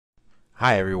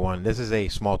Hi everyone, this is a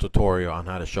small tutorial on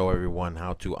how to show everyone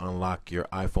how to unlock your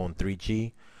iPhone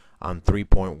 3G on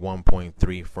 3.1.3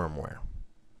 firmware.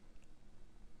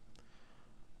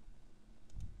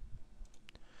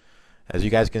 As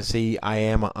you guys can see, I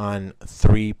am on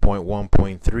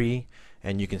 3.1.3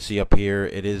 and you can see up here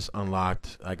it is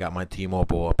unlocked. I got my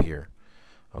T-Mobile up here.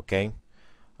 Okay.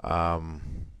 The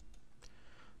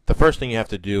first thing you have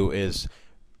to do is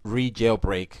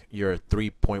re-jailbreak your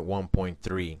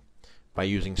 3.1.3 by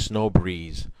using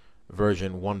Snowbreeze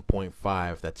version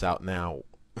 1.5 that's out now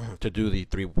to do the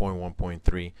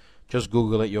 3.1.3. Just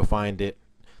Google it, you'll find it,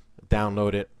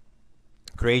 download it,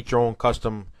 create your own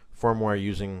custom firmware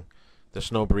using the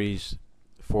Snowbreeze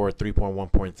for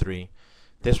 3.1.3.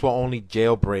 This will only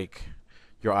jailbreak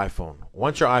your iPhone.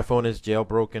 Once your iPhone is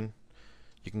jailbroken,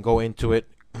 you can go into it,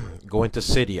 go into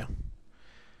Cydia.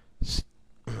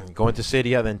 Go into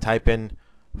Cydia, then type in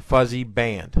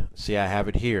FUZZYBAND. See, I have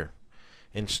it here.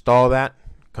 Install that,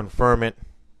 confirm it.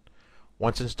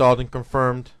 Once installed and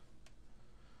confirmed,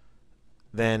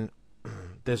 then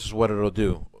this is what it'll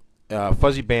do.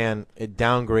 FUZZYBAND, it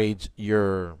downgrades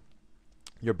your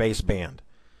baseband,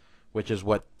 which is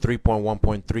what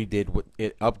 3.1.3 did.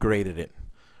 It upgraded it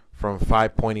from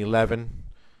 5.11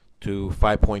 to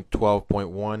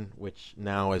 5.12.1, which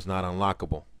now is not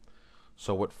unlockable.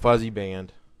 So with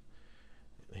FUZZYBAND,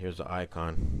 here's the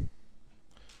icon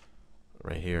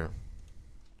right here.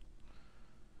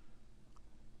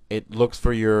 It looks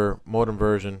for your modem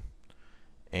version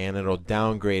and it'll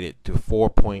downgrade it to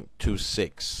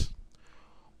 4.26.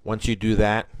 Once you do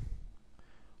that,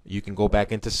 you can go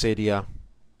back into Cydia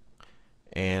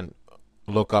and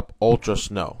look up Ultra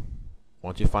Snow.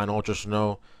 Once you find Ultra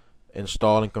Snow,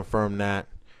 install and confirm that.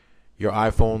 Your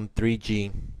iPhone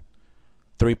 3G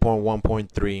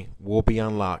 3.1.3 will be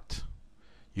unlocked.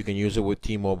 You can use it with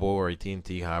T-Mobile or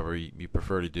AT&T, however you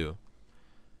prefer to do.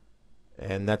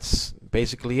 And that's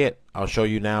basically it. I'll show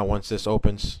you now once this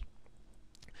opens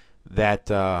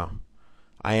that I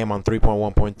am on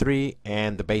 3.1.3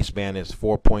 and the baseband is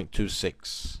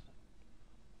 4.26.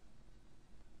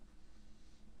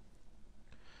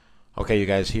 Okay, you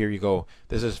guys, here you go.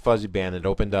 This is FUZZYBAND. It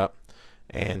opened up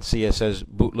and see it says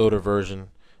bootloader version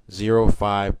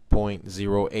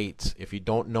 05.08. If you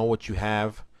don't know what you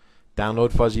have,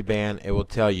 download FUZZYBAND. It will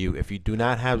tell you. If you do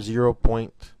not have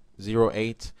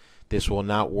 0.08, this will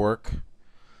not work.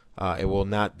 It will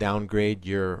not downgrade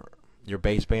your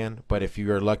baseband. But if you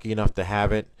are lucky enough to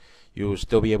have it, you will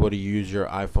still be able to use your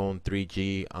iPhone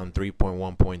 3G on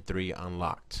 3.1.3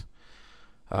 unlocked.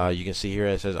 You can see here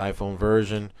it says iPhone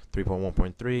version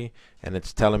 3.1.3, and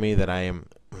it's telling me that I am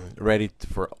ready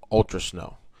for Ultra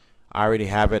Snow. I already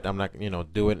have it. I'm not,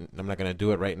 do it. I'm not gonna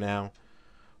do it right now,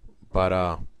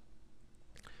 but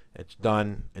it's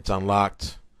done. It's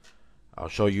unlocked. I'll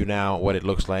show you now what it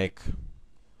looks like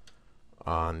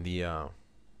on the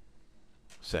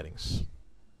settings.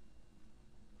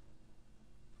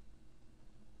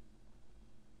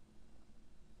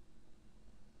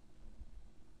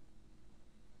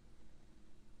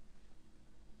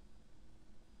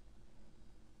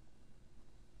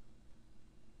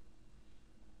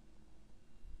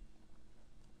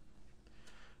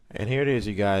 And here it is,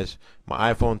 you guys.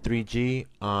 My iPhone 3G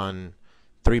on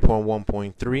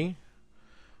 3.1.3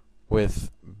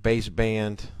 with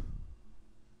baseband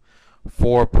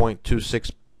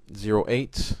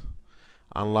 4.2608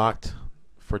 unlocked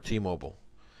for T-Mobile.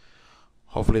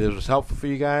 Hopefully this was helpful for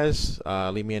you guys.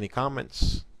 Leave me any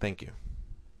comments. Thank you.